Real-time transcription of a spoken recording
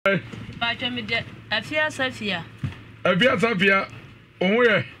Pacho me de Afia Safia. Afia Safia.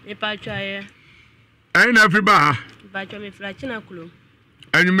 Owe. Me pacho aye. Ayin Afriba. Pacho me flachina kulo.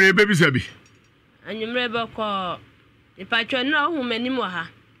 Anyumre baby sabi. Anyumre bako. Me pacho no hu manim wa ha.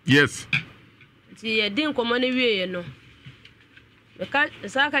 Yes. Ti ye din komo ne wiye no. Me ka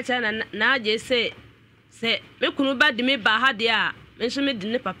saka cha na aje se me kunu ba de me ba ha de a me so me de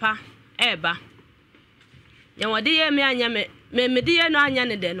ne papa eba. Ya wode ye me anya me de ye no anya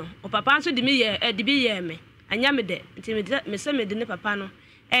ne de no. O papa nso de me ye de bi ye me. Anya me de nti me se me de ne papa no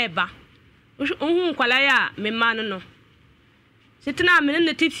eba. Ohun kwala ya me ma no. Sitina me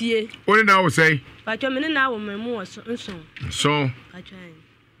ne tifie. Oni na wo say? Pacho me na wo me mu so nso. So. Pacho.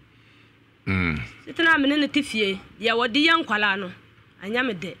 Sitina me ne tifie. Ya wode ye nkwala no. Anya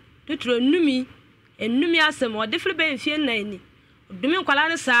me de. Tuturo nnumi asem wode fle be fie nan ni. Dumi nkwala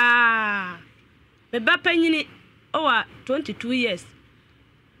ne saa. Me ba panyini over 22 years.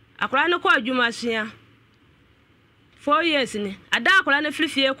 Akwala ne kwa adwuma sua. 4 years ni. Ada akwala ne fle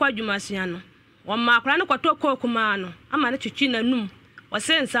fie kwa adwuma sua no. Wama akwala ne kwato kokuma no. Ama ne twetwi na num.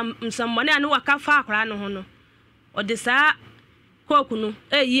 Wose nsammone ane waka fa akwala ne ho no. Ode saa koku no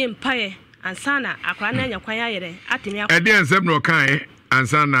eyi mpaye ansana akwala na anya kwan ayere atemi akwa. Ede ensem no kan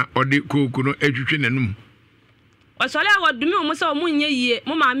ansana ode koku no etwetwi na num. Osole awodumi omo se omo nye yie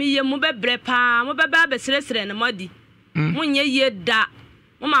mo maame yie mo bebre pa mo beba besresre ne modi mo nye yie da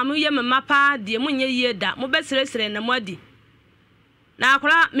mo maame yie mama pa de mo nye yie da mo besresre ne modi na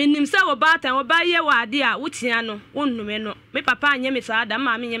akora menim se wo bata wo ba ye wa ade a wutia no wonnume no me papa anye me saada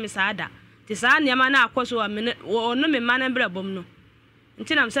maame nye me saada ti saa niam na akoso wa me no me ma na brabom no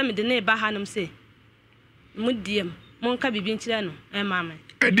nti na mse me de ne ba hanum se mo diem mo nka bibi nkire no mama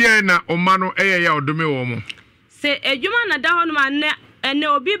ede na o ma no eye ya odome wo mo se ejuma na da hono ma ne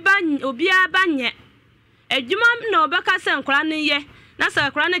obi abanye ejuma na obeka se nkora ne ye na se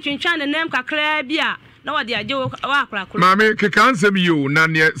nkora ne twintwan ne nem kakra bia na wode agye wa akora koro mame keka ansem yo na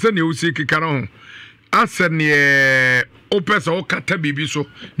ne se ne usi keka no ho ase ne opesa o kata bibi so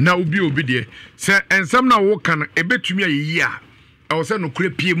na obi de se ensem na wo kan ebetumi ayi a o se no kure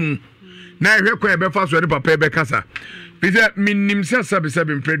pie mu na ehwe kwa ebefa so de papa ebekasa bize minim se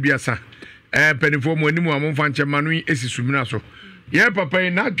sabe mpreduasa penifo mo animu amomfa nchema no esi sumina so ye papa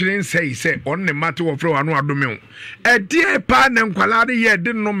na dwen sei on ne mate wo fro anu adome ho die pa ne nkwala de ye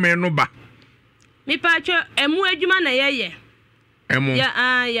de no me no ba mi pacho emu adwuma na yeye emu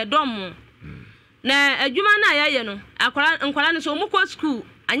ya dom na adwuma na yeye no akwala nkwala ne so mu ko school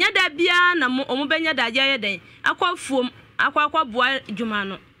anya da bia na omu benya da je den akwafuom akwa boa adwuma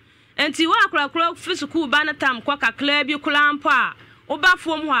no enti wa akwala fi school ba na tam kwa kakla bi kula mpo a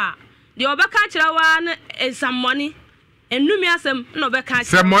obafuom ho a de obeka kira wa na esammoni enumi asem na obeka kira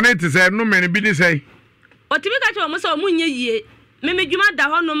sammoni te say no me bi ni say otimi ka kira mo so mu nye yie me medwuma da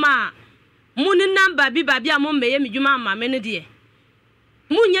ho no ma mu ni number bi ba mo meye medwuma ma me ne de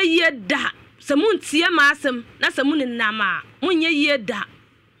mu nye yie da se mu ntie ma asem na se mu ni nama mu nye yie da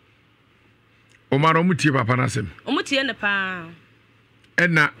o ma ro mu tie papa na asem o mu tie ne pa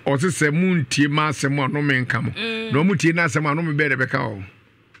ena o se mu ntie ma asem no me nka mo no mu tie na asem no me be de beka o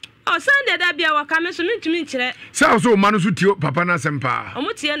o Sunday da bia waka me so ntumi nkire sa so ma no so tie papa na asem pa o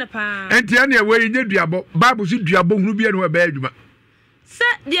mu tie ne pa enti ane we nye duabo bible so duabo hunu bia no ba adwuma se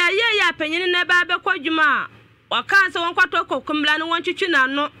dia ye ya panyini na ba be kwadwuma waka se won kwato kokumla no won twitwi na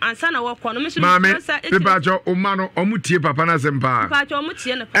no ansa na wokọ no me so se ba cho o ma no o mu tie papa na asem pa pa cho o mu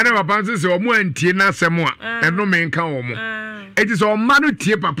tie ne pa ene papa se o mu antie na asem a eno me nka wo mo enti so o ma no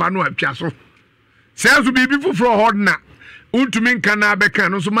tie papa no atwa so se so bibi fufuro hodna untumi nka na abeka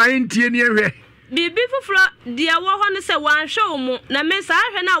no so ma entie ni ehwe bibi fufuro dia wo ho ne se wan hwe mu na me sa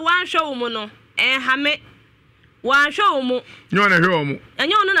ahwe na wan hwe mu no ha me wan hwe mu nyo na hwe mu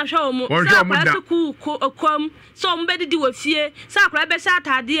enyo no na hwe mu sa akra ku kom so mbedidi wo fie sa akra be sha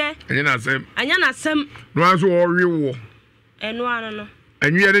atade anya na sem no aso o wi wo eno ano no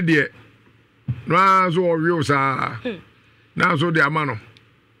anwie de de no aso o wi wo sa na aso de ama no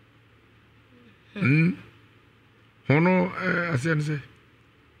hono asian say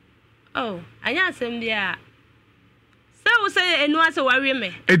oh anya sem dia so say enu ase ware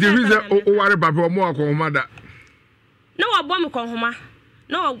me e dey reason o ware papa mo akonhoma da no wabom konhoma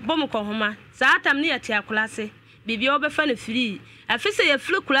no wabom konhoma sa atam ne yati akulase bibi obefa na free afise ye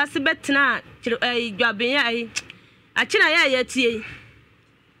free kulase betena dwaben ya akina ya yatie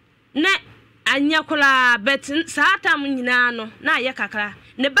ne anya kula bet sa atam nyina no na ye kakra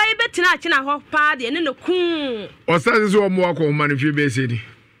ne bai betena akina ho pa de ne ne kun o sa se o mo akonhoma ne fie be se di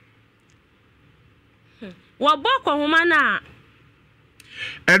wabo konhoma na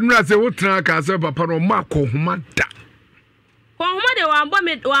enura se wotra ka se papa no ma akonhoma da For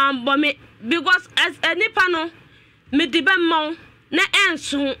one bomb because as any panel, me di ben mon, na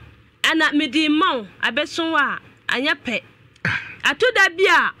enso, and at me di mon, I bet so and ya pet. I told that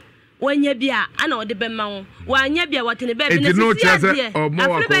beer. When ye be a know the bemau, when ye be what in the bed, no chance or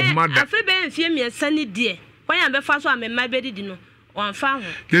more of mother. I feel very fear me a sunny dear. Why am I fast one in my bed, you know, one farm.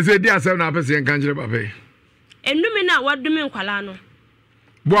 They say, dear 7% country, Babe. And no me now what do mean, Qualano?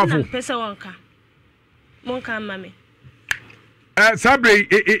 Boffo, Pesa Wonka. Monka, mammy. Sabre,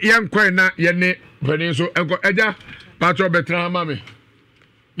 young quena, Yanni, Peninsula, Uncle Edda, Patro Betra, mammy.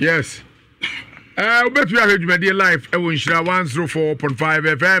 Yes. I bet we have my dear life. I will share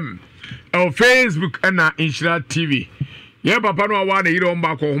 104.5 FM. On Facebook and Inshira TV. Yeah, Papa no one you don't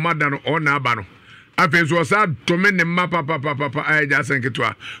back or madano or nabano. I feel so sad to many mapa papa. I just think it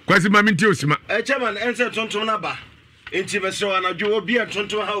was. Quasi Mamintiusima. A chairman answer Tontonaba. Intimaso and a Joe be a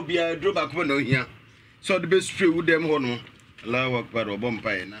Tonto how be a drawback window here. So the best free with them one. Allow but or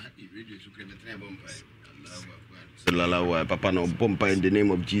bumpire. Lalawa, Papa no bomba in the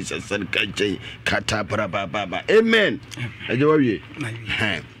name of Jesus and Kata Baba. Amen. I do you.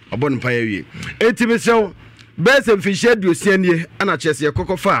 A bonfire. 80 so best and fish you send ye, and a chess your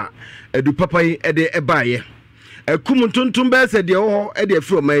cocofa, a do papa a de a buyer. A cumuntun best at the oh, a dear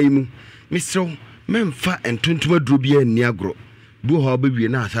from my Mr. Memfa and Tuntuma Drubia Niagro. Buha baby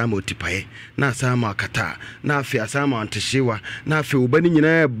na sama tipae na sama kata na afia sama anteshewa na afia ubani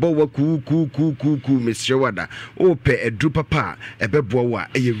nyina bowa ku mesrewada ope edru papa ebeboa wa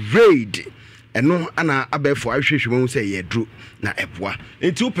eye raid eno ana abefo ahwehwehwe say ye dru na eboa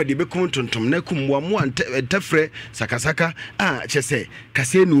enti ope de bekom tontom na kumwa mo antefre sakasaka a chese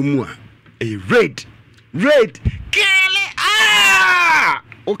kase no mu a eye raid kele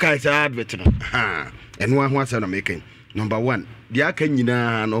okay sa advert no ha eno ho asa na making number 1 dia ka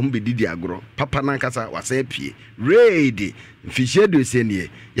nyina no hom bedidi agro papa na nkasa wasa pie raid fishe do senie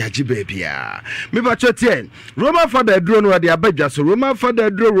ya jibe bia me ba chote Roma father dro no de abadwa so Roma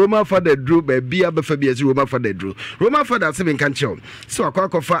father dro ba bia ba fa bia si Roma father se ben kan chew so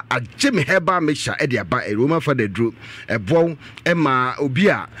akwakofa agye heba me sha e de aba Roma father dro ebon e ma obi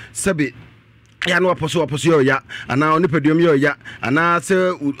a sebe ya no aposo ya ana oni pedum ya ana se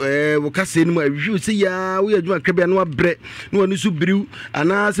wo kase ni mu ahwu se ya wo adwuma kwebia no abre no oni su biriw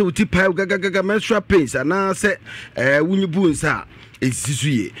ana se wuti pai gaga menstrual pains ana se wunyibu nsa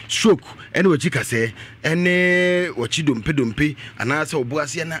esisuye stroke ene wo chikase ene wo chidompe ana se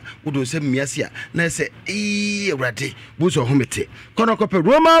obuase na wudon se miase a na se ewrade bu so homete kono kope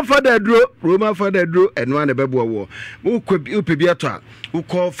Roman father dro eno an bebo wo upebi ato a wo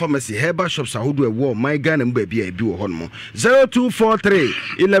call pharmacy herbal shops ahodo ewo my Ghana mba bia ebi wo hono 0243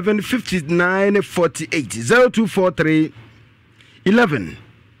 1159 48 0243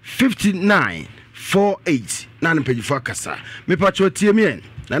 1159 48 na npeji fo akasa me pacho tie me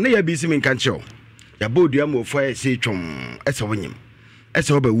na na ya bi si me kan chew ya bodu amofo ya se twom ese wonyim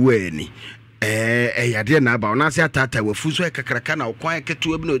ese oba wuani yade na ba ona se atata wafu so kakraka na okwan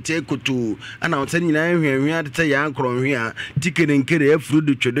keto abi na otie koto ana onse nyina hwehwe adete ya nkronhwe a tikene nkere afuru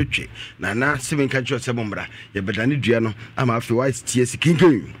do twedotwe na se me kan chew se bombra ya bedane dua no ama afi wa tie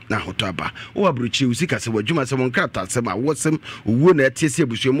sikinken na hotaba o abruchi usika se wadwuma se monkrata se ma wosem owo na tie se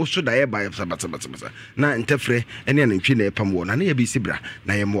abusu mo so da ye ba sabasa na ntefre ene na ntwi na epam wo na ya bi sibra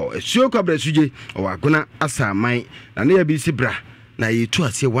na ye mo esuo kwabra suje o agona asaman na ya bi sibra na yitu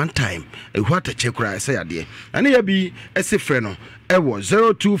ase one time ehu atache kura ese yade na ya bi ese frɛ no ewo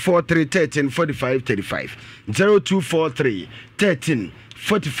 0243134535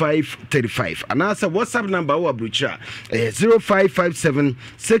 0243134535 anasa WhatsApp number wo abrucha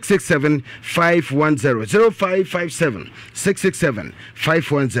 0557667510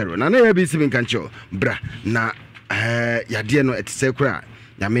 0557667510 na ya bi sibin kancho bra na yade no etise kura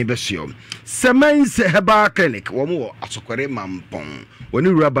ya mebesio Semense Herbal Clinic wo asokore mampon woni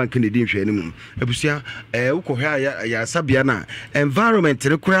rura bank ne di nhwe ne mum abusia ukohwa ya sabia na environment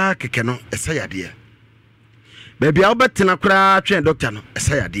ne kura keke no esayade baby obetena kura twen doctor no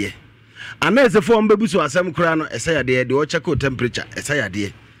esayade anese fo mbebuso asem kura no esayade de o check temperature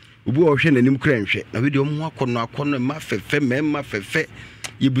esayade obu o hwe nanim kura nhwe na we de o mu akono ma fefe mema fefe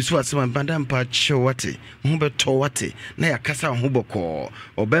yibusu asema banda mpa chewate hu beto wate na yakasa hu boko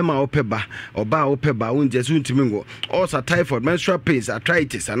obema opeba oba opeba unje su ntimi ngo also typhoid menstrual pains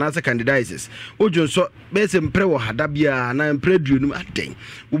arthritis anase candidiasis ojonso bese mpre wo hadabia na mpre duonum aden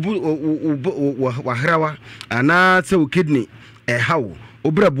wahrawa anase kidney hawo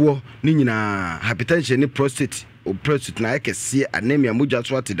obrabo ni nyina hypertension ni prostate na ekese anemia moja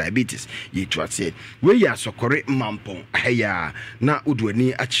so ate diabetes ye twase we ya sokore mampon aya na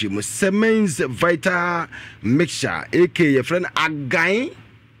udwani achimu semens vital mixture aka friend agan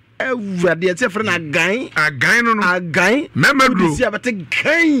everybody ate friend agan no agan memedro si abate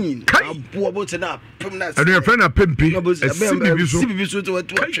gain abo abo tena permanent ado your friend apempi sibibi so to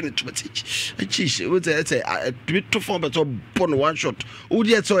twatwene twati achish we say to form but born one shot wo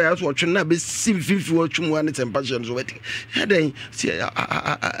dey so ya so twene na be simfifi wo twum one temperature so wet then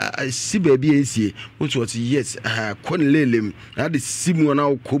si baby esie what yes kon lelem na the simu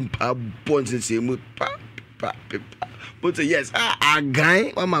na kompa bonds say mu pa but yes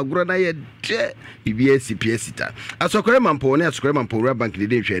agan wa magro na ye de BBS PSita asokore mampo ne asokore mampo Rural Bank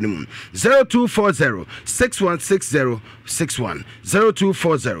de hwe anim 0240 616061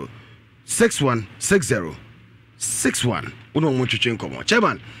 0240 616061 uno mo twetwe nkomo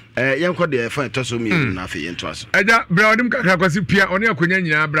chairman yanko de fa toso mi na fe yento aso eja bra odim kakra kwasi pia oni akonya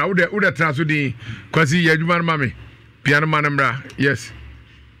nyina bra wo de tra so din kwasi ye adwuma no mame pia no manamra yes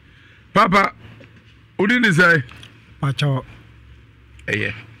papa udi ni say Pacho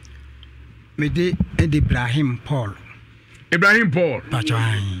yeah. Mede Ibrahim Paul. Pacho.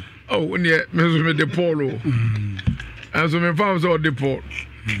 Oh, near me de Paul. And so me found so de Paul.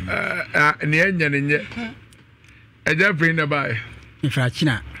 Near Yan. A Jeffrey nearby. If I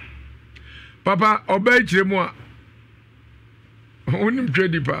china. Papa, obey Chimwa. Only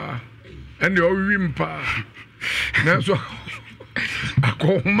trade pa. And the old rim pa. That's what I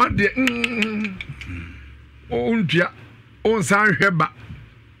call Monday. Ontia on san hweba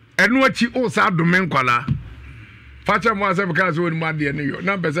eno achi o sa domen kwala facha mo asem ka so ni made ne yo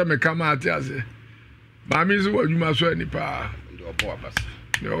na pese me kama ate ase ba mi so adwuma so ani pa ndo opo abas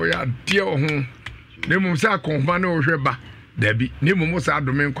yo ya tie o ho ne mum sa konfa na o hweba dabi ne mum sa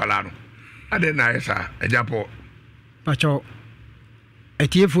domen kwala no ade na yesa ajapo Pacho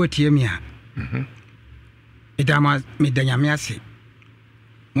etiefo tie mi a idama me danyame ase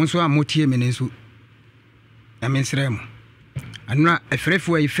monso amotie me nenso Yamensrem. Anuna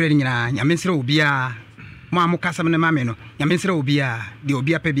efrefo efre nyina yamensre obia mo amukasam ne mame no yamensre obia de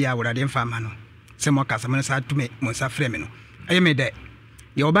obia pa bia wurade mfa ma no se mo kasam ne sa tume mo sa freme no ayeme de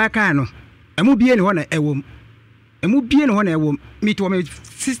ye oba kan no emu bie ne ho na ewom mi to me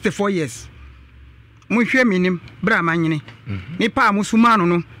 64 years mo hwe minim bra manyene ni pa musuma no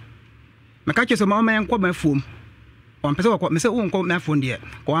me ka cheso ma enko ma fuom on pese ko me se unko ma fuom de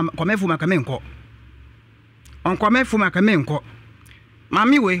ko ma fuom aka me enko onko me fuom aka me enko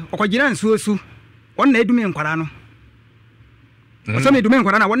mami we okogina nsuosu won na edume nkwara no so me edume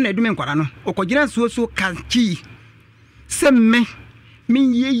nkwara na won na edume nkwara no okogina nsuosu kanchi semme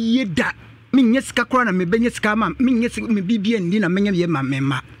min ye da min yesika kora na me benye sika ma min yesika me bibia ndi na menye ye ma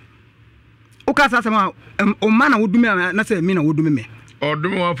memma ukasa sama o mana wodume na se mi na wodume me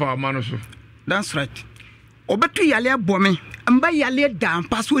odume wa fa ma no so that's right obetu yale abome mba yale da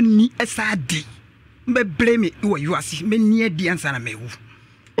mpaso ni esadi mbe blame wo yuasi me nie di ansa na mewu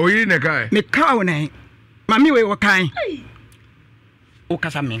oyi ne kai me kawo na mami we wo kan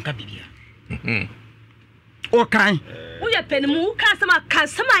ukasa menka bibia o kan uya penimu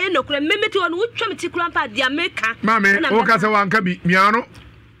kasama ye nokura memeti wonu utwa meti kura pa dia meka mami o kasa wanka bi miano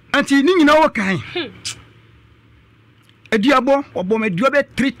anti ni nyina wo kan ediabo obo me duobe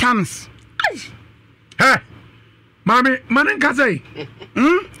 3 times he mami manen kasai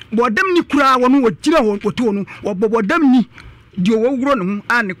bodam ni kura wonu wotira ho wotu wonu wobodam ni di owuro no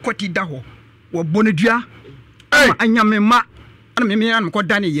an koti da ho wobonedua anyame ma ana me an ko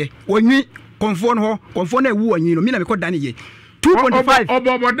dane ye wonwi konfo no konfo na ewu anyi no mi na me ko dane ye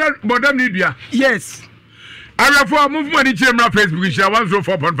 2.5 bodam ni dua yes arafo movement ni chemra Facebook share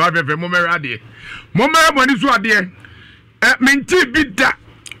 104.5 FM mo merade mo moni so ade menti bida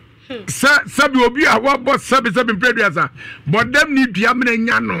sabi obi a wa boss sabi preduasa bodam ni dua me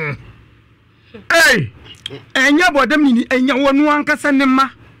nya no enya bodam ni enya wonu ankasa ne ma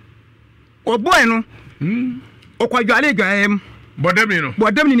oboy no okwadwale gwaem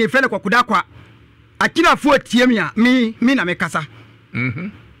bodam ni fele kwakuda kwa akina fo tiem ya mi na me kasa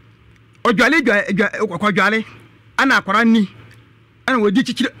odwale okwadwale ana akwara ni ana wodi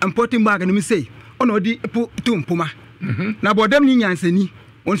chichiri importing bag no mi sei ona odi tumpuma na bodam ni nyansani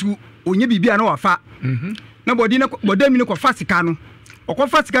onsu onye bibia na wafa na bodam ni ko fasika no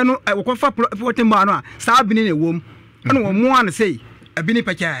okofa sika no okofa importing bag no sa bini ne wom ana wo mo an sei abini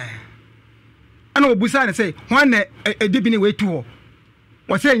pacha ana obusa ne sei hwan edibini wetu ho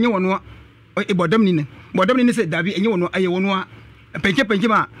wo sei nye wono bodam ni sei dabi enye wono aye wono penche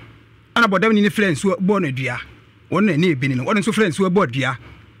ma ana bodam ni friends bo na dua won na ne ebini no won so friends we bodua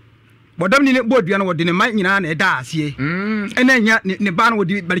bodam ni ne bodua no wode ne man nyina na eda asie ena nya ne ba no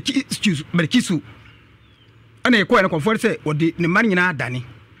wode barikisu ana e ko ne comfort say wode ne man nyina adane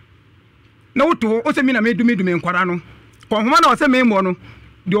na woto o se mi na medumi nkwara no ko homa na o se me mo no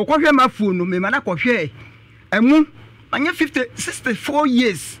de o kohwe mafu no me mana kohwe emu anya 64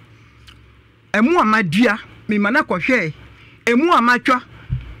 years emu amadua me mana kohwe emu amatwa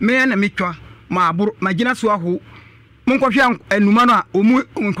me na metwa ma aburu magina so aho mon kohwe enuma no a omu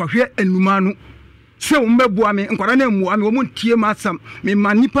nkohwe enuma no se o mbebua me nkwara na emu ame omu ntie masam me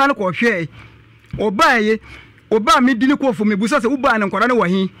manipa no kohwe obaye oba me dini ko fo me busa se uba na nkwara na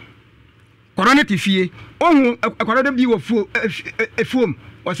wahi kwara na tifie ohu kwara da bi wo fuom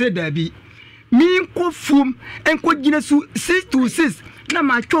o se da bi mi nko fuom enko gina su 6 to 6 na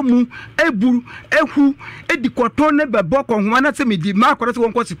ma twomu eburu ehu edikoto na bebo ko homa na se me di ma kwara se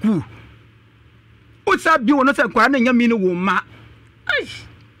won ko school o sa bi won se kwara na nya mi no wo ma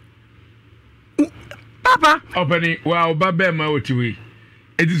papa openi wa oba be ma otiwe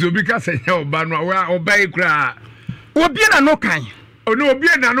edi obi ka se nya oba no wa oba ikra obi na no kan ono obi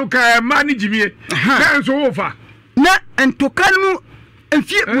na no kan ma ni jimie kan so wo fa na entokan mu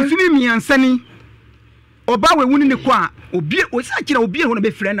enfie musumi miansani oba we wuni ne kwa obi o sa kira obi ho na be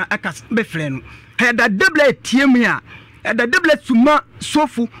frɛ na aka be frɛ no he da double tiem a da double suma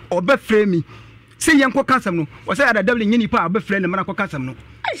sofu obe frɛ mi se yenko kasam no o sa da double nyini pa obe frɛ na mana ko kasam no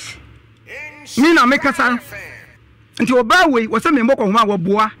mi na me kasa nti oba we o sa me mboko ho ma wo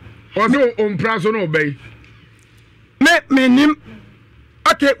boa o so ompra so no obey me nim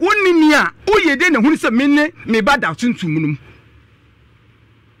okay wonni a uye de ne hunu se me ba da tuntum num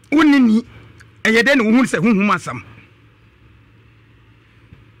wonni eye de ne hunu se hunhum asam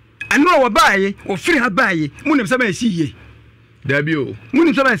anu wo baaye wo firi ha baaye munim se ba siye da bi o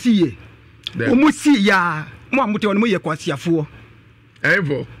munim se ba siye o mu si ya mo amote won mo ye kwasiafo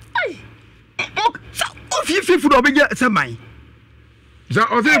evo o fi fu do be je se man za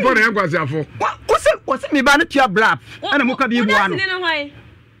o se for na kwasiafo o se me ba na tia blap ana mo ka bi bu anu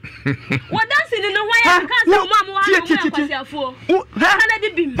Wadansi ni no hwan ka se mo amu wa kwasiafo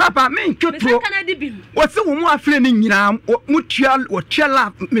Canada bim papa me ntwetro Canada bim wo se wo mu afre ni nyina mu tia wo tia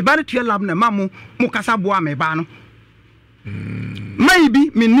lab me ba na tia lab na mamu mu kasa bo a me ba no mai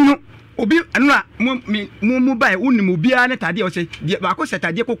bi me nunu obi anu a mu bai unim obi a na tade o se ba ko se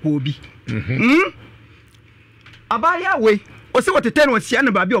tade kokko obi abaya we o se wo tete no sia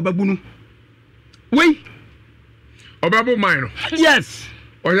na ba bi obabunu we obabu mine yes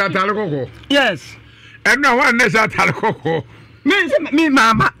o ya tale kokko yes enu wa na sa tale kokko mi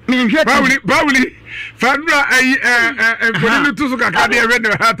mama mi hwete Bawuli fanra foni tusu kaka de we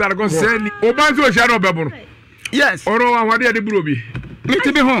na ha tale kokko seni o ba so sha no obabu no yes oro wa wade de burobi mi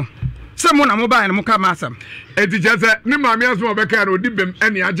ti bi ho se mo na mo ba na mo ka masam eti jese ni maami aso obeka na odi bem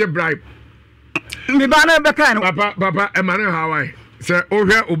eni age bribe mi ba na beka na papa e mane Hawaii se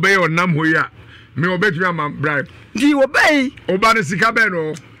ohwe obey onam ho ya me obetumi ama bribe di obey oba ne sika be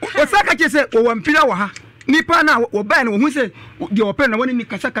no o saka chese o wampira wa ha nipa na obey no hu se di open na woni ni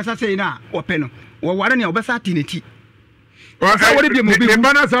kasa sei na open no wo ware ne obesa tineti o sa wore bi mo bi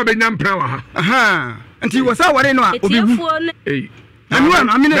bana sa be nyampra wa ha aha nti wo sa ware no a obi hu anu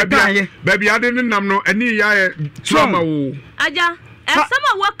na amine kan ye baby ade ne nam no ani ya ye trauma wo aja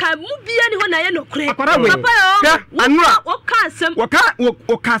sama waka mu bia ni ho na ye no kure papa yo anu a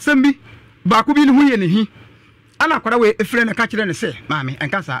wo ka asem bi ba ko bi ni hu ye ne hi ana akwara we efre na ka kire ne se maami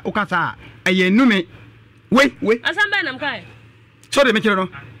enkasa o kasa aye nume we asamba nam kai so de me kire no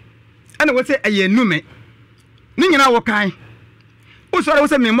ana wo se aye nume ni nyina wo kan o so re wo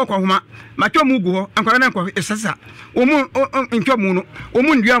se me mokọ homa ma twa mu gu ho akwara na nkọ esasa wo mu ntwa mu no wo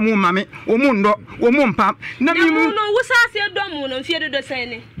mu ndua mu mame wo mu ndo wo mu mpa na mi mu no wo sa se do mu no fie do sen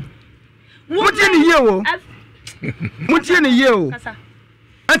ni wo tie ni ye wo mo tie ni ye o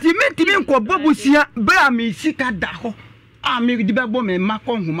ati menti mi nkọ bobusia bra mi sika da ho a mi di ba bo me ma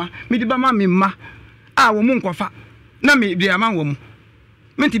ko homa mi di ba ma mi ma a wo mu nkọfa na mi di ama wo mu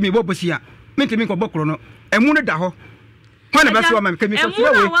menti mi bobusia menti mi nkọ bokro no emu no da ho kwa na baso ma kemi so we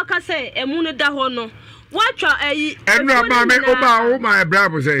emu na waka say emu no da ho no watwa ayi enu ama me oba o my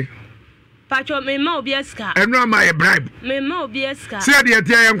bribe say pacho me ma obi eska enu ama e bribe me ma obi eska se de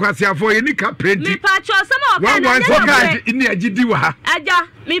tie ye nkwasiafo ye ni ka prenti me pacho sama o kan na ni agidi wa ha aja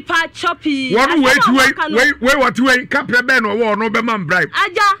me pacho pi won we what we ka pre be no wo no be man bribe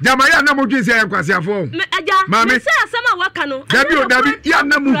aja jama ya na mo dwe se ye nkwasiafo me aja me se sama waka no dabi ya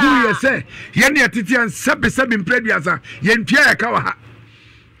na mo hu ye se ye ne atiti an sebe mpreduasa ye ntua ye ka wa ha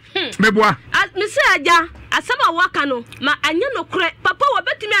meboa me say aja asama waka no ma anya no kure papa wo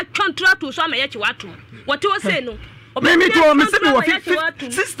betimi atwontra to so amaye chiwato what you say no me to me say me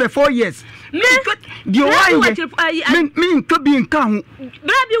 64 years me the why me nka bi nka ho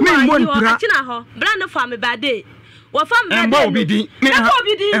bra bi wo ayi achina ho bra no fa me bade wo fa me bade obidi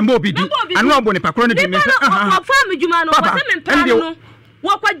embo obidi anu obo ne pakro ne de me wo fa me djuma no wo se me mpra no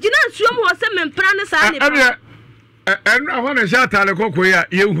wo kwa gina nsuom wo se me mpra ne sa ne and I want to shout out a cocoa,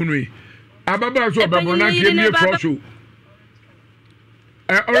 you hungry. Ababa so babona give me a prosho.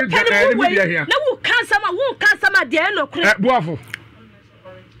 Here. No, can't some dear no Buffalo.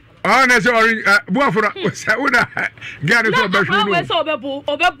 Oh, that's orange. Buffalo. Sauna. Get it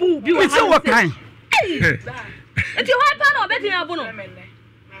over boo. You so what kind? If you have part of it in a bono.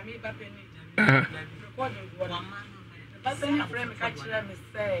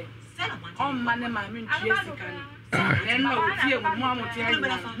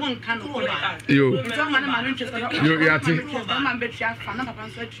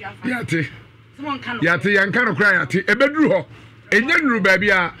 Yati yankano cry yati ebedru ho enyanru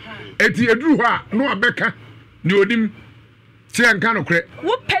baabia eti edru ho a no abeka ni odim ti yankano cry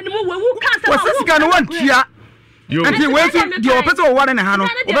wo penimu wo ka sa wo sika no wantua enti we ti di opese wo ware ne ha no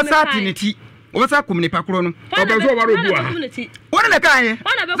obesa atiniti obesa komni pakro no obeso ware obu a wore ne kan ye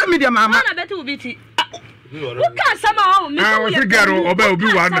se media mama na beti ubiti wo ka sama o me wo se garo oba obi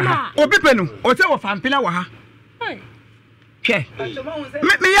wa na obi penu o se wo fampina wa ha ke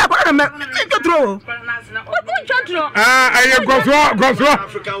me ya kwa na me totro o totro aye goso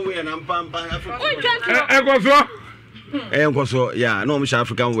African way na mpampa African goso yeah no me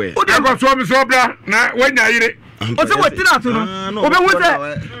African way o goso mi so bra na wanya yire o se wetina to no obe hu se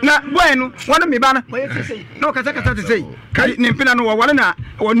na boy no wona me ba na no kasa te sei kai ne mpina no wale na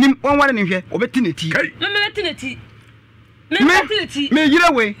onim won wale ne hwe obeti ne ti me beti ne ti me yire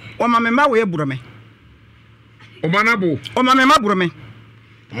we o ma me ma we buro me o manabo o ma me ma buro me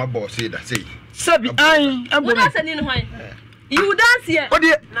my boss say that say sabi ai aburo me dance ni no hwan you dance here o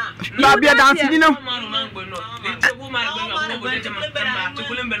de na bia dance ni no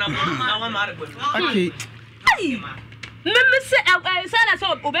okay me say say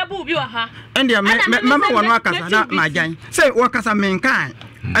so obebu bi wa ha endia me mama wono akasa na majan say wo kasa men kan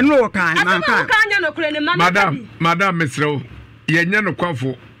anu wo kan man kan madam mesrew yenya no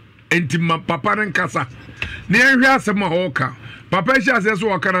kwafo enti papa ren kasa ne ehwe asem ho ka papa ehwe asem so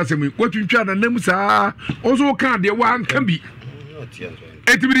wakana asem watwintwa na nam saa ozo ka de wa anka bi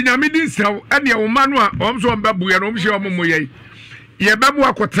etibiri nyame din sew ene wo manu a omso mbabu ya no omhye omomoyei ye babu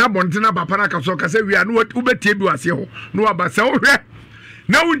akotena bontena papa na kaso kasa wi anu ubetie bi wase ho no abasa wo hwe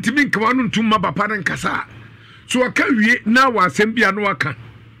na wontimi nkama no ntumma papa ren kasa so aka wie na wa asem bia no aka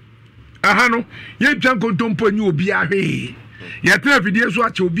aha no ye twan kontompo nyi obi ahwe ye tena fidie so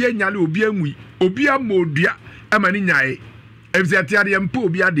ache obi anyale obi anwi obi amodua amani nyae efisi atiade mpo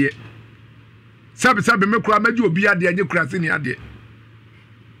obi ade sabe mekura maji obi ade anye kurase ni ade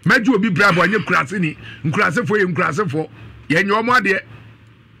maji obi brabo anye kurase ni nkurasefo ye nkurasefo ye nyomo ade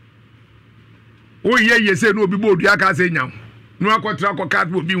o ye se no obi bo odua ka se nyam no akotra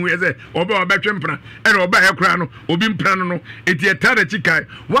kokat obi hu ye se oba obetwe mpra e na oba he kura no obi mpra no eti etare chikai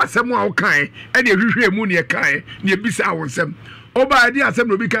wasem a wo kan e na ehwehwe mu ne kan ne ebisa awonsem oba ade asem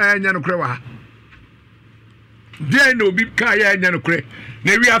no obi kan anya no kura wa dia no obi kan ya anya no kura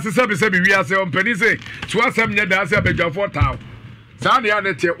na wi asese wi ase ompani se so asem nya da ase abadwafo taw sa na ya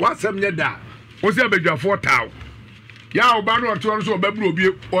ne tie wasem nya da o se abadwafo taw ya oba no oto so obabru obi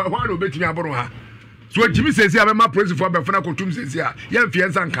ho na obetimi aboro ha so jimi sesi abema praise for abefuna kotum sesi a ya mfie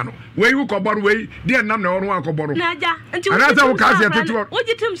nsa nka no we wu koboro we de nam na ono akoboro na ja nti ana sa wo ka se tetu wo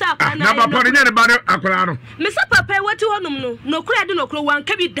jitim sa akwa na papa ne ne ba ne akwa no me sa papa wati honum no kura de no kura wan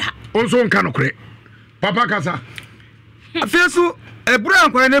ka bi da onso nka no kure papa kasa afesu eburu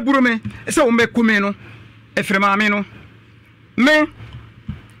ankwa na eburu me se wo mekumi no efrema me no me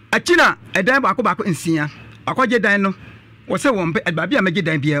akina edan bako nsia akwaje dan no wo se wo mpe babi a mege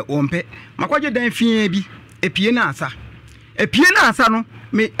dan bia wo mpe makwaje dan fie bi epie na asa no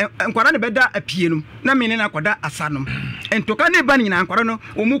me nkwara ne beda apie no na me ne na kwada asa no entoka ne ba nyina nkwara no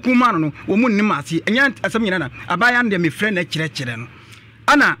wo mu kuma no wo mu nnim ase enya asam nyina na abaya no me frɛ na kyerɛkyerɛ no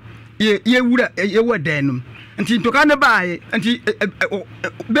ana ye wura ye wadan no nti ntoka ne baaye nti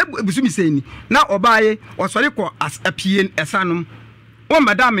busumi seni na obaaye osori kɔ apie asa no wo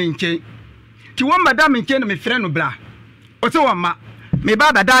madam nche ti wo madam nche na me frɛ no bra o se wo ma me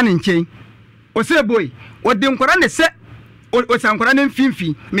ba da ne nche o se boy o de nkwara ne se o se nkwara ne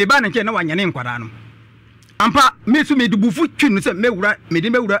mfimfi me ba ne nche na wanyane nkwara no ampa me so me dubufu twinu se mewura me de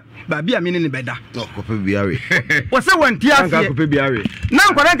mewura ba bia me ne beda no kope biare wo se wanti afie kope biare na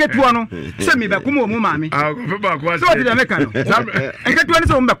nkwara nketuo no se me bekum wo mu maame kope ba ko so de me ka no nketuo ne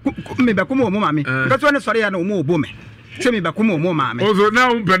se wo me bekum wo mu maame nketuo ne sori ya na wo mu obo me se me bekum wo mu maame ozo na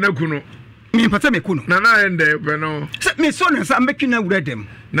wo pene kuno me pata me kuno na na ende pene se me so ne sa mbetwi na wura dem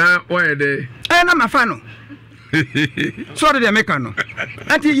na wo ede na mafa no so de me ka no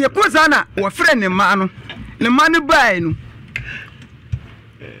anti ye ko za na wo frɛ ne ma no ne ma ne bae no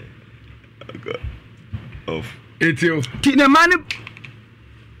of etio ti ne ma ne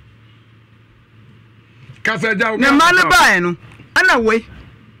kasa ja ne ma ne bae no ana we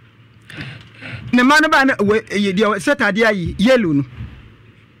ne ma ne bae no we ye dia setade ayi yellow no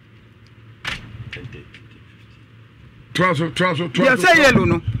Twaso ya say yellow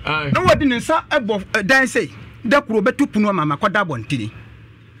no no wodi ne sa ebo dan say da kuro betu punu mama kwada bontini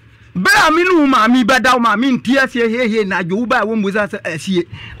bra mi nu ma mi bada ma mi ntia se hehe na jo ba wo mbuza asie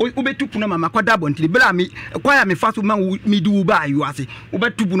wo betu punu mama kwada bontini bra mi kwaya mi faso ma mi du ba ayu ase wo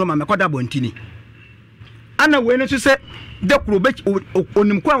betu punu mama kwada bontini ana we ne so se da kuro be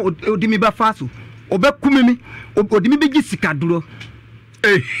onim kwa odi mi ba faso obekumi mi odi mi begi sikaduro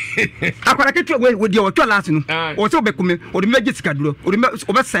akwara ketu we di o twa last no o se obekumi odi mi begi sikaduro odi mi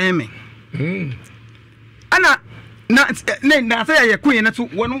obesan me ana na say ye kunye na so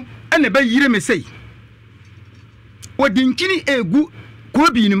wono ana ba yire me sei odinkini egu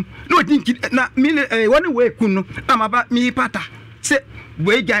ko binim na odinkini na mi wono we kun no amaba mi pata se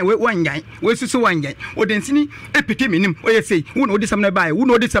we gan we wanyan we susu wanyan odensini epete minim o ye sei wono odi sam na bae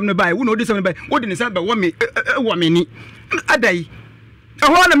wono odi sam na bae wono odi sam na bae odin sa ba wo me ni adai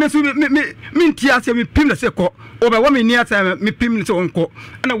ho na me so me ntia se me pim na se ko o ba wo me ni asa me pim na se onko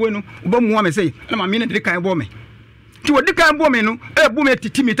ana we no o ba mu wa me sei na ma me na de kan bo me ti wodi kan bo me no e bu me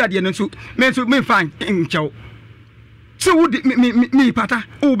titi mi tade no so me fan nchew so wodi mi pata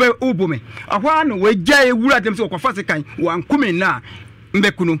o be o bu me ahwa no we gya e wura dem so ko fa se kan wan kume na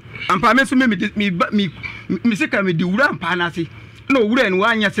mbekuno ampa me so mi se kan me di wura ampa na se na wura no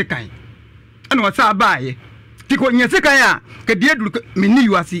anya se kan na o sa baaye ti ko nya se kan a ke die duru me ni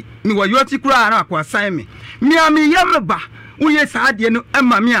yuasi mi wa yuasi kura na akwa san me mi ami yam ba wo ye sa de no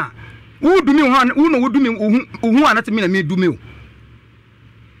ama me a wudumi ho wo no wudumi ohu anate me na me dumi o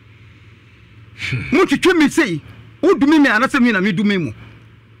mu twitwe mi sei wudumi me anate me na me dumi mu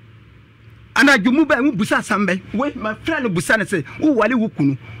ana djumu ba mu busa sambe we my friend busa ne sei wo wale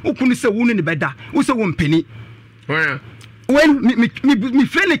wukunu se wo ne beda wo se wo mpeni oya we mi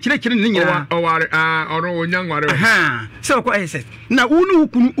friend kire ne nyina o ware oro onyanware se ko ese na wo no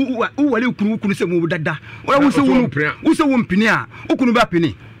wukunu wo wale wukunu se mu dada wo se wo mpeni a wukunu ba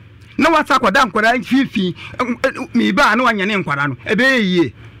peni na wasa kwada nkwara fifi mi ba na wanyane nkwara no ebe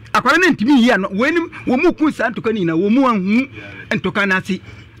yie akwara na ntimi yie no wenim wo mu kun sa ntoka ni na wo mu anhu ntoka na ase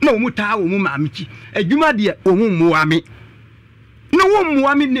na wo mu taa wo mu maamichi adwuma de wo mu muame na wo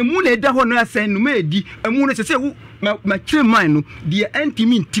muame ne mu na eda ho no asen no ma edi amu no sese wo ma kire man no de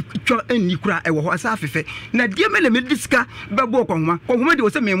ntimi ntitwa ani kura ewo ho asa afefe na de me le mediska babo konhoma de wo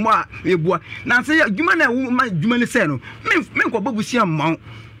se me mo a ebua na se adwuma na wo ma adwuma ne se no me ko babusi amma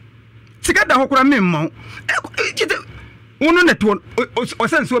sika da hokora memma kite wono neto o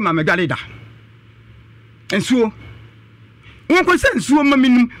senso ma megalida ensuo won ko senso ma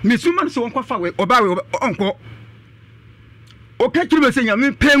minum mesuma so won ko fa we oba we onko o ka kiri be se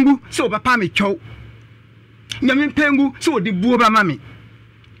nyame pengu se oba pa me chow nyame pengu se odi buo ba mami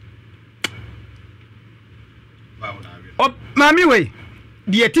o mami we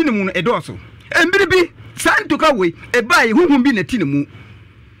die tinimu no edoso embiri bi santuka we e bai huhum bi na tinimu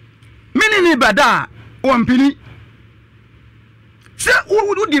mini ni bada wampini se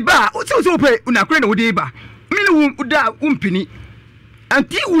wo di ba o se pe na kure na wo di ba mini wo da umpini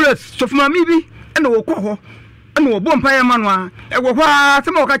anti wura sofuma mi bi na wo kɔ hɔ na wo bɔ mpa ya manwa e wo hwa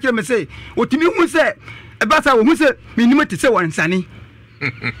se ma wo ka kire me se otimi hu se e ba sa wo hu se minima te se wansane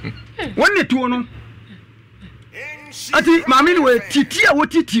wonne tuo no ati maami ni we titi a wo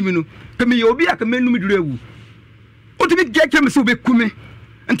titi mi no ke me obi a ke menum duru ewu otimi gye me se obekume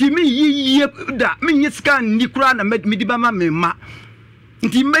nti me yi da me nyesika ni kura na me di ba ma me ma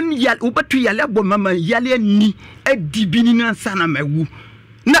nti men ya obatu ya le bo mama ya le ni adibini na sana mawu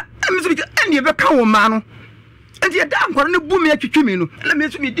na me so bi ene be ka wo ma no nti ya da nkoro ne bu me atwitwe me no na me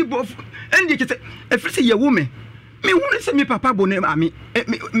so me di bof ene ke se efrisi ye wo me hu se me papa bo ne ami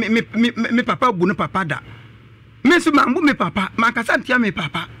me papa bo ne papa da me so ma mbu me papa ma kasa ntia me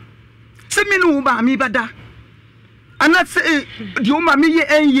papa se me no ba mi bada ana se di o ma me ye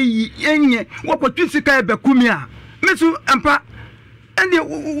enye wo ko twisi ka e be kumi a me so ampa ende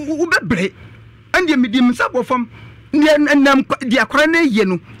wo bebre and the medium sabo from nam the akrane ye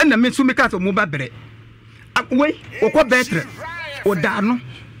no na me so me ka so mo ba bere we okọ betre o da no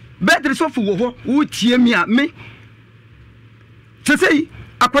betre so fu wo ho wo tie mi a me sesei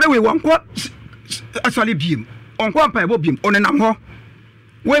akware we wonko asole biem onko ampa ebo biem onenam ho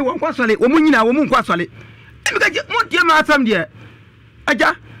we wonko asole wo munyina wo munko asole e me ka mo tie ma asam de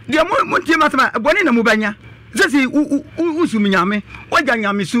aja de mo tie ma asam boni na mo banya sesei usum nyame waja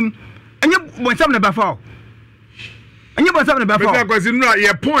nyame sum enye bonsam na ba fa anya bonsam na ba fa because kwasi no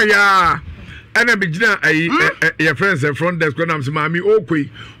ye pon ya ana bigina ayi your friends front desk when am say mami okoi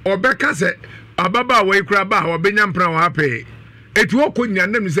obeka se ababa we kura ba obenya mpra wa hape eti okonya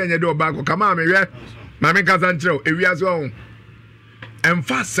nam se nya de oba ko kama me hwe mami kasa ntreo ewiase ho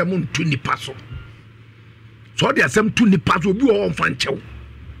emfa asem ntu nipa so de asem tu nipa so obi wo mfa nchew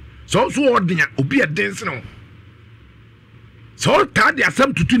so odenya obi edense no so ta de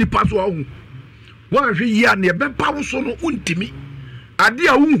asem tutu nipa so ho wan hwe ya ne be pawo so no untimi ade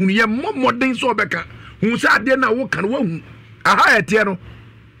a wo hunu ye momoden so obeka hu se ade na wo kan wo hu aha etie no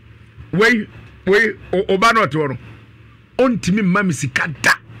we oba no to no ontimi mami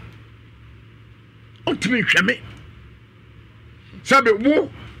sikada ontimi hweme sabe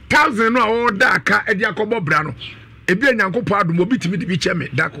wo 1000 no a wo da aka ade akobo bra no ebi anyankopo adom obi timi de bi cheme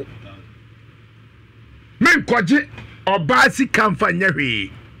dako men kwaje oba sikamfa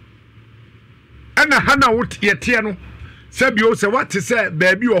nyahwe ana hana wo tie no sabi o se what say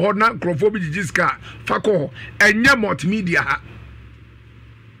baby o ho na krofo bi jijiska fako enye multimedia ha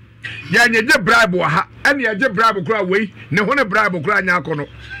ya nyeje bribe wa ha ene ye bribe kura wei ne ho ne bribe kura nya akono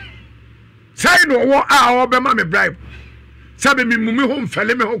sai no wo a o be ma me bribe sabi mi mumi ho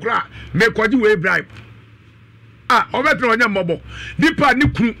mfele me ho kura me kwaji wei bribe o be tro nya mbobo dipa ni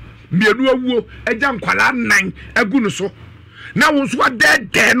kunu mienu awuo eja nkwala nan agu no so na wo so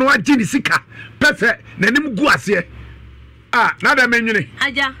de no agi ni sika pefe nanim gu ase na da menwene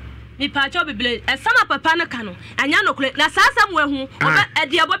aja mi pacho bibele esama papa no kanu anya no kure na sasa mo ehu oba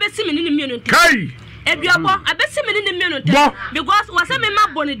ediabo be simi ni mienu nte kai ediabo abesi mi ni mienu nte because wase me ma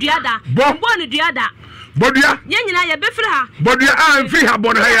boni duada boni duada bodua ye nyina ye be firi ha bodua mfiri ha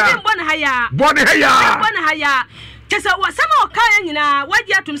boni haya kesa wasama okaya nyina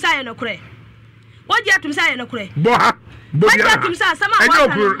waji atum sa ye no kure bo ha bodua atum sa sama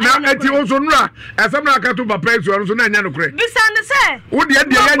wa na eti onso nura asam na akato papa esu onso na nya no kure bisane se wo de ya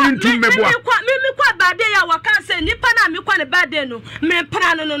nyi ntum meboa mi kwa bade ya waka se nipa na mi kwa ne bade no me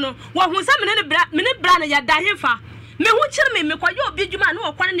pra no wo hu sa me ne bra na ya da hefa me hu kire me kwa yo obi djuma na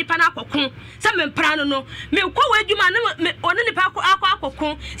wo kwa nipa na akokon se me pra no me kwa we djuma na one nipa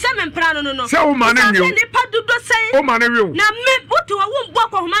akokon se me pra no se wo ma na nyew nipa dudo sei o ma na wi na me butu wo mbo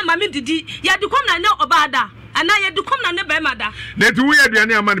kwa homa ma me didi ya dukom na ne obada ana ya dukom na ne be mada na ti wo ya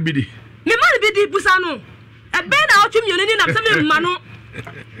aduane ama no bidi me ma ne bidi busa no ebe na otwum yoni ni na se me ma no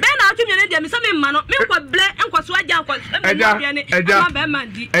be na atwum yoni dia me se me ma no me kwa ble enko so agya enko be ma aduane ma be ma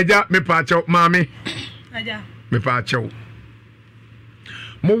di eja me pa achew maami aja me pa achew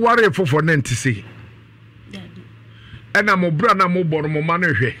mo ware fofo na ntisi ena mo bra na mo boro mo ma no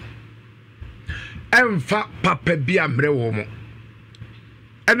hwe emfa papa bi amre wo mo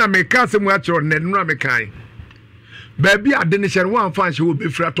ena me ka se mu achew ne nura me kan baby ade ne hye wan fa hye wo be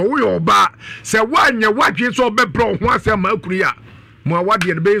fira to wo yo ba se wanye wadwe so be bro ho asem akuru ya mo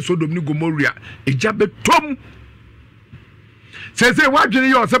awade ne be Sodom ni Gomorrah eja betom se wadwe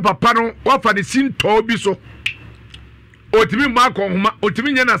yo se papa no wafa ne sinto bi so otimi ma ko homa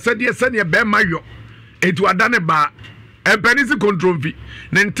otimi nya na sade sane be mayo etu adane ba empanisi control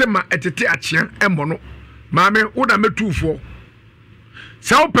ne ntema etete achia emono maame wo da metufo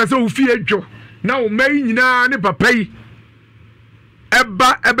se wo pese wo fi adwo na wo mai nyina ne papa yi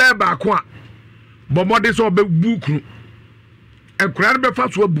eba ba ko a bomode so be bukuru enkura ne be fa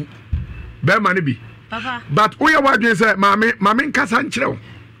so abu be ma ne bi papa but wo ya wadwen se maame nkasa nkyerɛw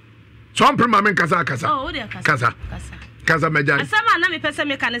so ampre maame nkasa oh wo de kasa mejan asama na me pese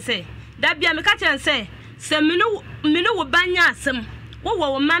me kan se da bia me ka chen se minu wo banya asem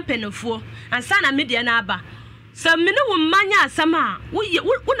wo mampenufuo ansa na media na aba se minu wo manya asem a wo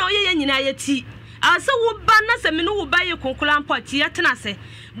na oyeye nyina yeti asa wo ba na se minu wo ba ye konkula mpoti yetena se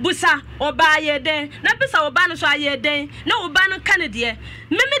busa oba ye den na bisa oba no so aye den na oba no kanede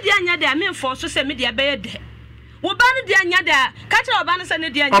me media nya de me mfo so se media be ye de oba no de anya da ka kire oba no se ne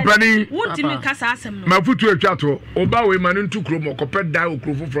de anya wuntimi kasa asem no mafutu atwato oba we manu ntukro mokopɛ da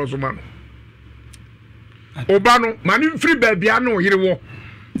okrofo fro so ma no oba no manu mfiri ba bia no yire wo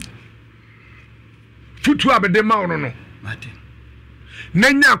futu abede ma ono no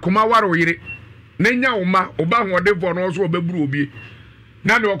nanya akoma ware yire nanya oma oba hoode fo no so obeburu obi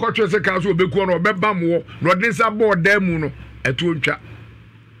na ne okotwe se ka so obeku no obeba mo no de nsa board da mu no eto ntwa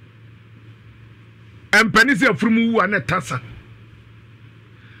empani se afurumu wu ane tasa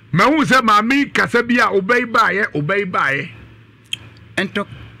ma hu se maami kasa bia obey baaye entok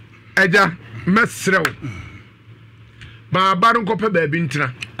eja mesrew ba baru nkope baabi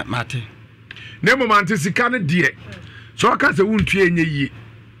ntina mate ne momante sika ne de so aka se wuntue enye yie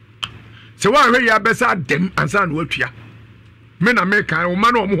se wa hwe ya besa dem ansa na watua me na me kan o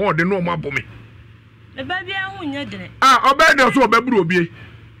ma na o mo ho de no o mo abome e ba bia hu nya dene obey de so obaburu obie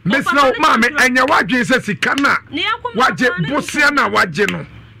mesrew maami enye wadwen se sika na waje bosia na waje no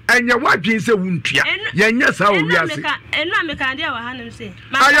enye wadwen se wuntua yenye sa o wiase enu ameka de wa hanem se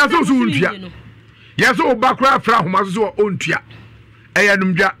aya so so wuntua yeso obakra fra homa so ontua eya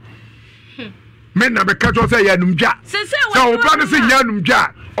numdwa me na be ka to say ya numdwa so oba no se nya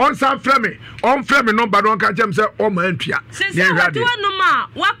numdwa on san frame number don ka chem say o ma antua ye hwade wonu ma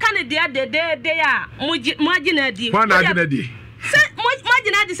waka ne de ya moji na di wa na gina di se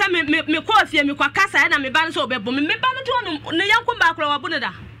moji na di sa me ko afie me kwa kasa na me ba no so obebo me ba no to wonu ne yanko ba akra wabunu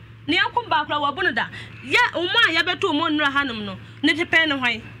da ne yanko ba akra wabunu da ya umma ya beto mo nura hanum no ne tepe ne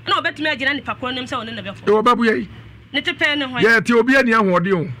hwan na obetumi agina ni pakro nem se wonu na befo e obabu ye ne tepe ne hwan ye ti obi ani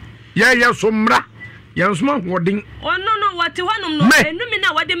ahode o ye so mra ye nsoma hodin no wati hanum no enumi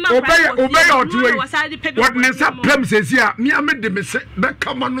na wade ma kra obey otiwe what ne sa prem sesi a mi amede me se be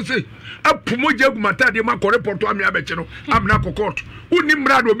kama no se apumo jagumata de ma ko report ami abeche no amna kokot uni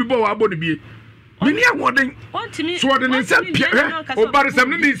mra do obi bo wa abone bie mini ahoden so de ne se pie obare sam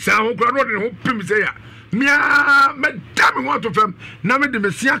ne sa ho kra no de ho pim se ya mia me dami want to fam na me de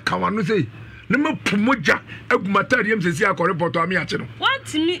me sia kawa no se ne me pumoja agumata de msesi akọ report ami ache no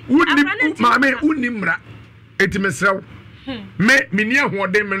want me uni mame uni mra etimesrew me mini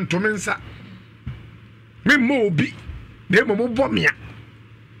ahoden me ntome nsa me mo obi de mo bo mia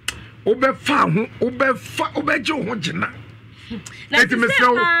obefa ho obeje ho gina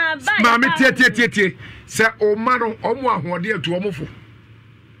etimesrew mame tie se o maro omo ahode atu omofo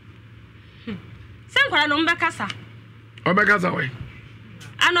senkwara no mbekasa obekasa we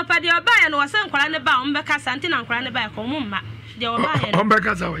anopa de oba ya no wasenkwara ne ba mbekasa nti na nkwara ne ba ko mumma de oba ya no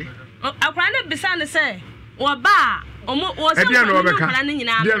obekasa we akwara ne bisa ne se oba omo wo senkwara ne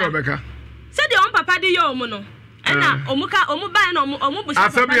nyina de obeka se de on papa de yo omo no na omuka omu ba na omu busa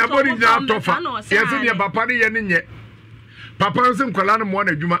asabi abori nya tofa yesi ne papa ne ye ne nye papa nse nkwala no mo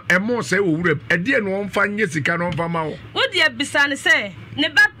na adwuma emo se wo wura ede no onfa nye sika no onfa ma wo wodi abisa ne se ne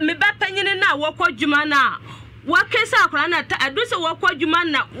ba me ba panyine na wokọ dwuma na wakesa akwala na adu se wokọ dwuma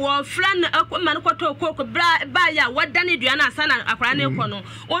na wo fra na akoma no kọtọ okoko ba ya wadane dua na asa na akwala na ekọ no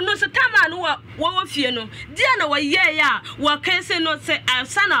onu so tama no wo fie no dia na wo ye ya wakese no se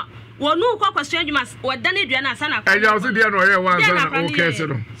asa na wonu kwa question dwuma wadane dua na asa na akwala eja o se dia no ye wa asa na okese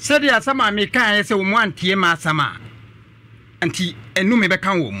no se dia sama me kan se wo mu antie ma sama anti enu me be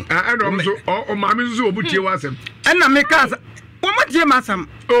kan wo mu eno so o ma me so obutie wasem ena me kan wo ma tie masam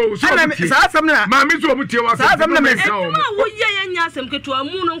oh so sa asam na ma me so obutie wasem sa asam na me sa wo ye ye nya asem keto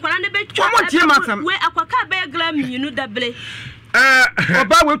amu no nkwala ne be twa wo ma tie masam we akwaka be gra mienu dable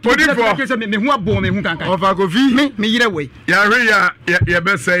oba we to me hu abo me hu kankan ofa kofi me yire we ya hwe ya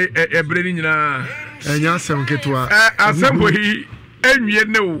be say ebre ni nyina enya asem keto asem bo hi enwie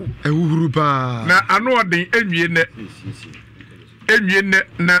ne o ewuhuru pa na ano odin enwie ne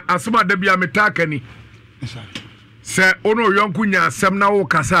na asema da bia metaka ni se ono yonku nya asem na wo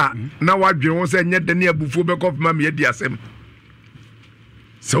kasa na wadwen wo se nye de ne abufu be kofma me di asem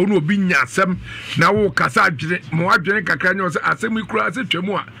se ono obi nya asem na wo kasa adwene mo wadwen kakra nya wo se asem ikura ase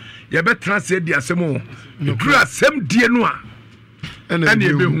twemu a ye be trans di asem o ikura asem die no a ene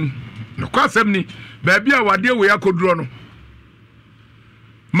ebehu no kwa asem ni ba bia wade we akoduro no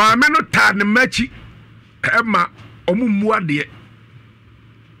maame no ta ne machi ema omummu ade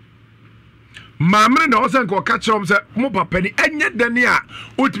maame na osan ko ka chom se mo papa ni enye dani a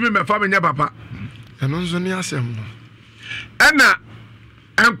otimi mefa me nya papa eno nzo ni asem no ena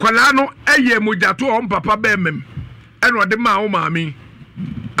enkwala no eye mujato o papa be mem ena ode ma o maame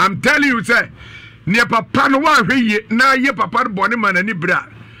I'm telling you say ne papa no wa hweye na ye papa bone manani bra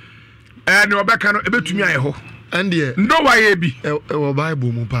ne obeka no ebetumi aye ho ende ndo wa ye bi e wo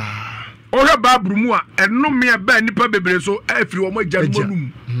bible mu pa o he babru mu a enome e ba nipa bebre so afiri wo magya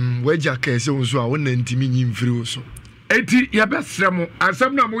monum waja kese unso a wona ntimi nyimfiri wo so enti ya besremo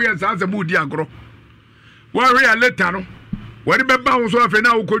asem na mo ye zaza mu di agro wa hwe ya later no wori beba wo so afi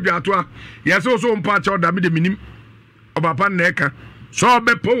na wo kodwa ato a ye so mpa cha oda me de minim obapa na eka so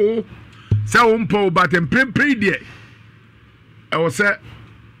bepo wo se wo mpa wo batem prempre die e wo se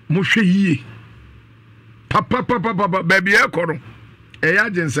mo hwe yie papa baby e ko no eya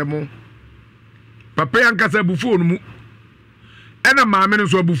jensemo papa yankasa bufu onu mu ena maame no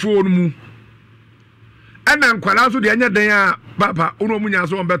so bufu onu mu ena nkwala so de anya den a papa onu mu nya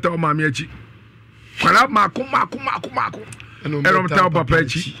so on beta o maame achi kwala mako eno meta o papa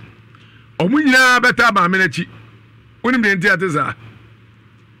achi omu nyina beta maame achi oni me nti ateza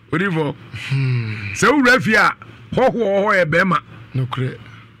Orivo. Se wura fi a ho e bema. No kre.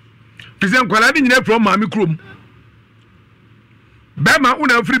 Pisen kwala ni nyina from maami krom. Bema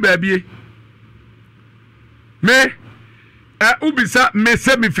una free baabie. Me ubisa me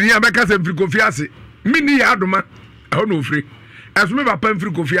se me free ameka se free kofi ase. Me ni ya adoma. E no free. Esu me papa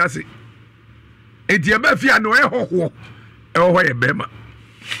free kofi ase. Enti e ba fi a no e ho e bema.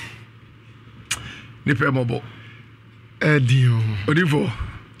 Ni pe mobo. Dio. Orivo.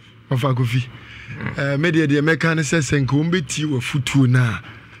 Ofa kofi media de meka ne sesenka o mbeti wa futuo na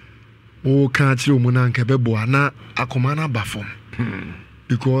o ka kire mu na nka bebo ana akoma na bafom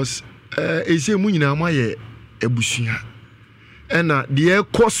because ese mu nyina ma ye ebusua ena de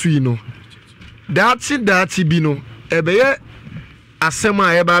ekosui no dati bi no ebeye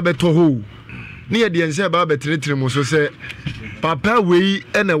asema ye ba beto ho ne ye de nse ba betere mo so se papa wei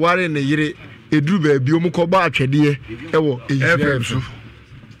ena ware ne yire eduru ba bi o mu ko ba atwede ewo ejire so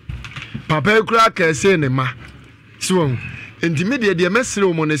papa ekura ka se ne ma so enti media de mesere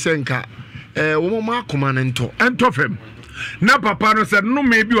o mo ne senka wo mo ma akoma ne ento fem na papa no se no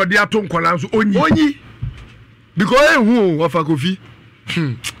me bi ode ato nkola so onyi because ehu ofa kofi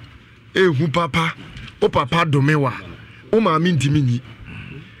ehu papa o papa domewa o ma mi ntimi nyi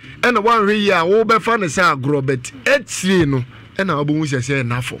ena wan hwe ya wo be fa ne se agrobet etire no ena obo sese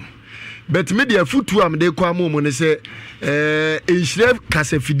na fom but media futu am de kwa mo ne se enhire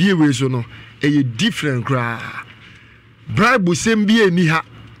kasafidie we so no e different kra bribe sembi eni ha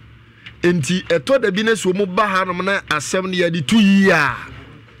enti eto da bi ne so mo ba ha no na asem ne ya di 2 year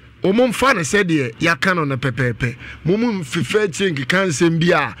o mo mfa ne se de ya ka no na pepepe mo mo fifa chenki kan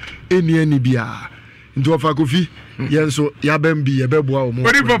sembi a eni bia nti ofa kofi yenso ya bambi ye beboa o mo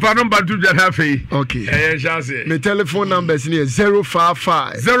ori papa number 2 jana fe okay chance my telephone numbers ni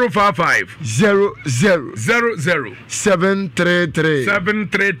 055 00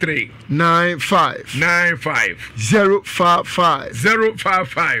 733 95 055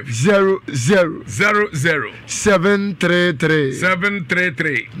 00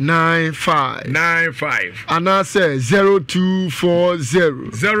 733 95 and I say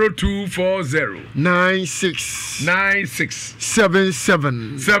 0240 96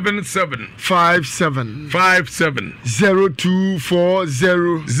 77 57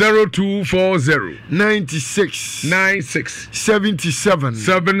 0240 96 77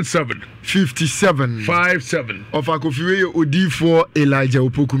 57 of Akofiwe Odi4 Elijah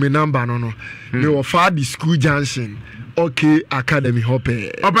Opokume number no me o fa the school junction okay academy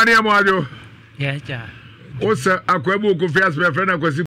hope opani amoajo yeah ja o se akwabu Kofi asbe friend akwasi